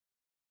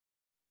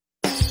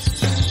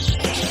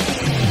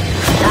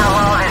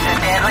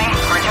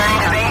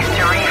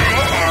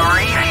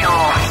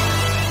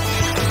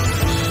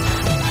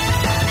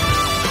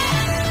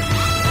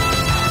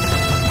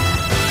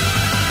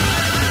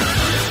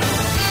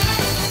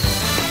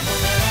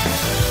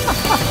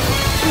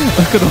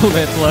Look at all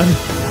that blood.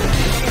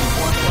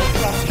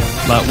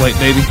 Lightweight,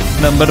 baby.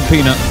 Nothing but a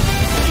peanut.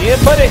 Yeah,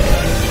 buddy.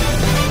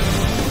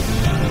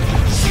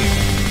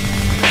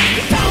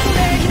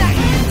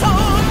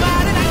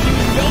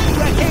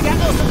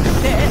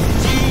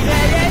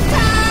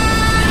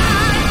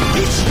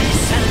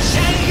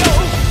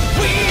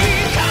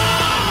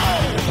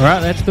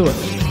 Alright, let's do it.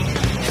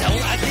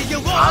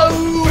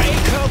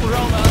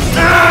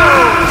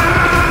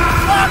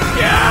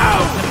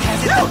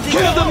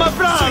 Killed my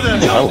brother!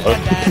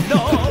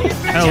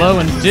 Hello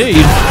indeed.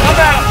 I'm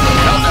out!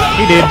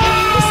 He did.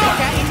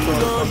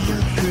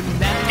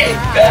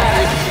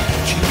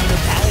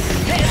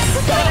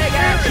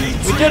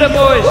 We did it,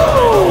 boys!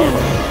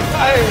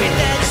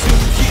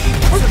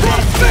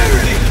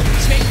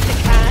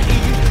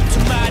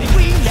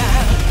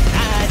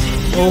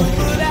 Oh.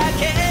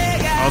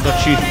 I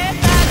got you.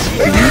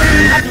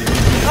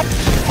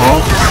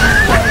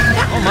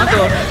 Oh my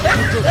god.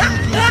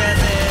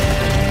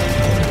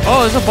 Oh,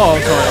 there's a ball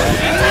toy.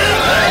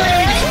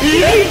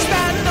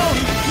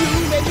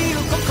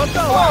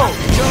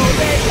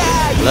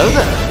 Hello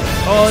there.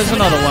 Oh, there's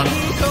another one.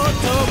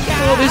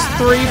 Oh, there's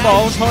 3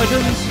 ball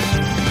titans.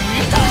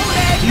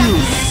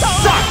 You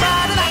suck!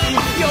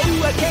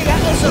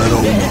 That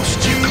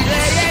almost tickles.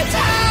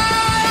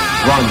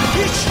 Run.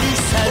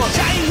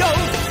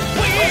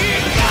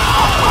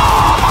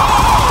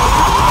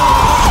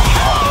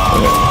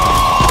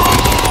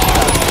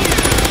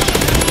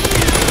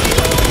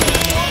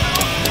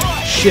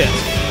 Shit.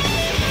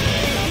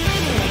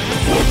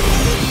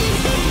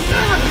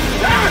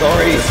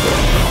 Sorry.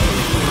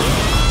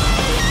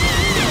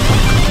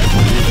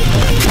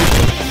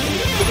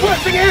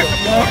 Blessing it!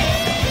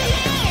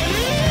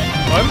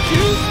 Won't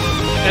you?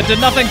 That did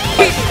nothing.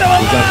 He's still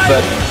alive!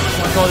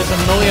 Oh my god, there's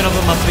a million of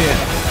them up here.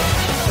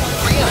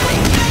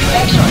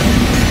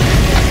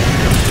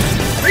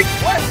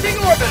 Requesting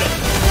orbital!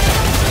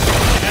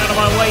 Get out of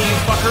my way, you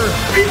fucker!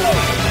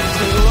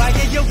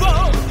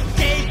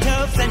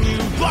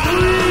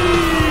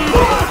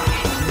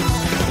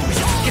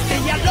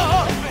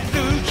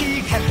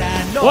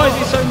 Why is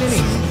he so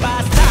many?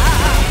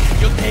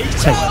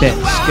 Take that,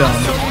 scum.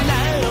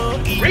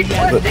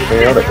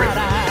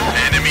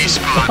 Enemy What the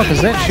fuck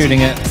is that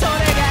shooting at?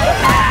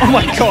 Oh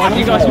my god,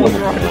 you guys walked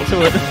right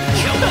into it.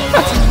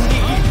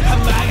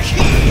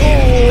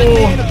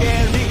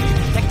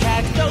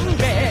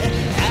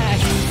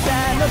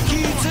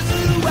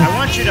 I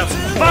want you to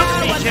fuck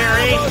me,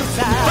 Terry!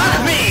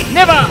 Fuck me!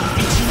 Never!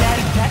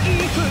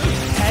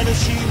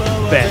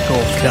 Back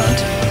off, cunt.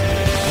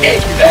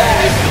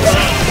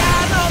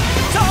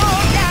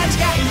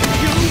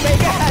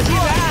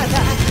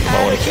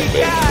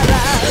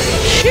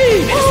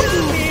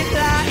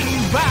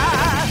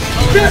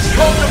 This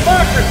called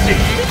democracy!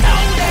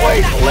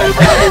 Wait,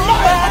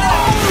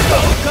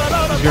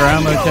 Is your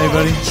arm okay,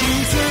 buddy?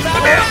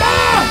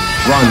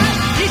 Run.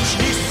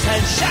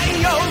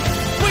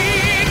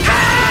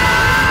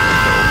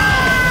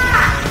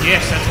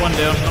 Yes, that's one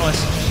down.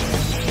 Nice.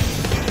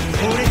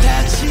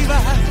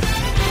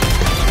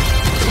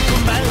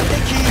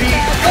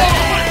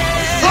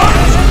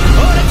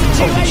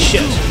 Holy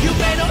shit.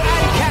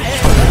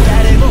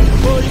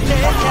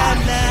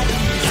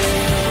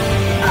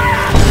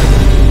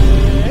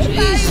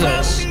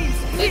 Jesus!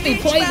 Let me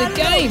play the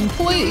game,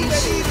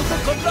 please!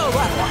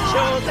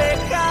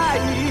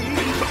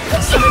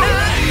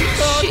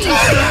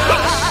 Jesus!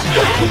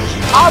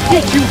 I'll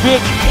get you,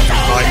 bitch!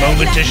 My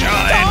moment to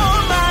shine!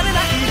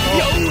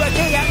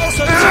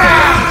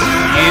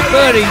 Yeah,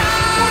 buddy!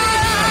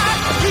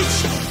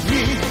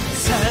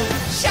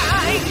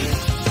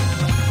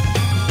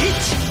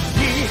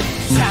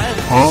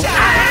 Huh?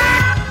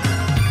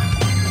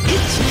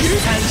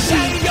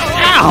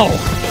 Ow!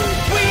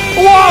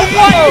 Whoa,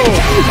 whoa!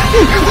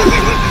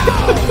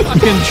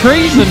 Fucking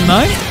treason,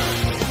 mate!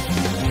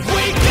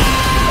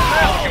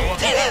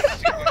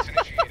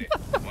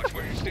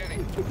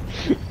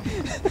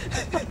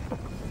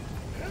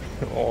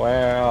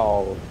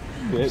 Wow.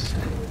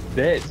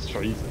 That's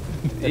treason.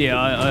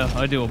 Yeah,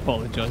 I do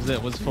apologise.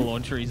 That was full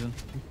on treason.